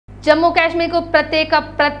జమ్మూ కాశ్మీర్కు ప్రత్యేక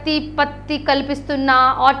ప్రతిపత్తి కల్పిస్తున్న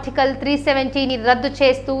ఆర్టికల్ 370ని రద్దు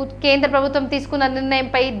చేస్తూ కేంద్ర ప్రభుత్వం తీసుకున్న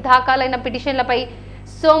నిర్ణయంపై దాఖలైన పిటిషన్లపై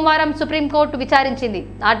సోమవారం సుప్రీంకోర్టు విచారించింది.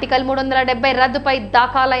 ఆర్టికల్ 370 రద్దుపై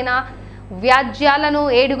దాఖలైన వ్యాజ్యాలను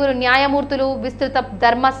 7 న్యాయమూర్తులు విస్తృత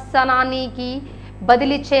ధర్మాసనానికి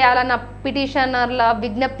బదిలీ చేయాలన్న పిటిషనర్ల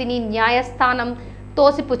విజ్ఞప్తిని న్యాయస్థానం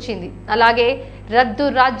తోసిపుచ్చింది. అలాగే రద్దు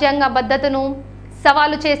రాజ్యాంగబద్ధతను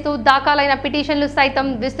సవాలు చేస్తూ దాఖలైన పిటిషన్లు సైతం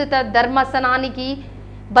విస్తృత ధర్మాసనానికి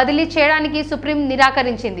బదిలీ చేయడానికి సుప్రీం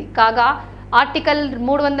నిరాకరించింది. కాగా ఆర్టికల్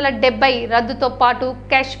 370 రద్దుతో పాటు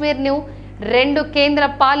కాశ్మీర్ను 2 కేంద్ర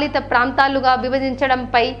పాలిత ప్రాంతాలుగా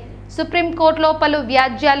విభజించడంపై సుప్రీంకోర్టులో పలు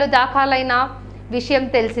వ్యాజ్యాలు దాఖలైన విషయం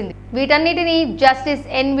తెలిసింది. వీటన్నిటిని జస్టిస్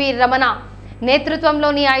ఎన్వి రమణ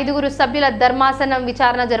నేతృత్వంలోని 5 సభ్యుల ధర్మాసనం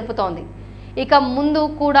విచారణ జరుపుతోంది. ఇక ముందు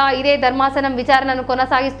కూడా ఇదే ధర్మాసనం విచారణను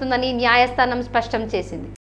కొనసాగిస్తుందని న్యాయస్థానం స్పష్టం చేసింది.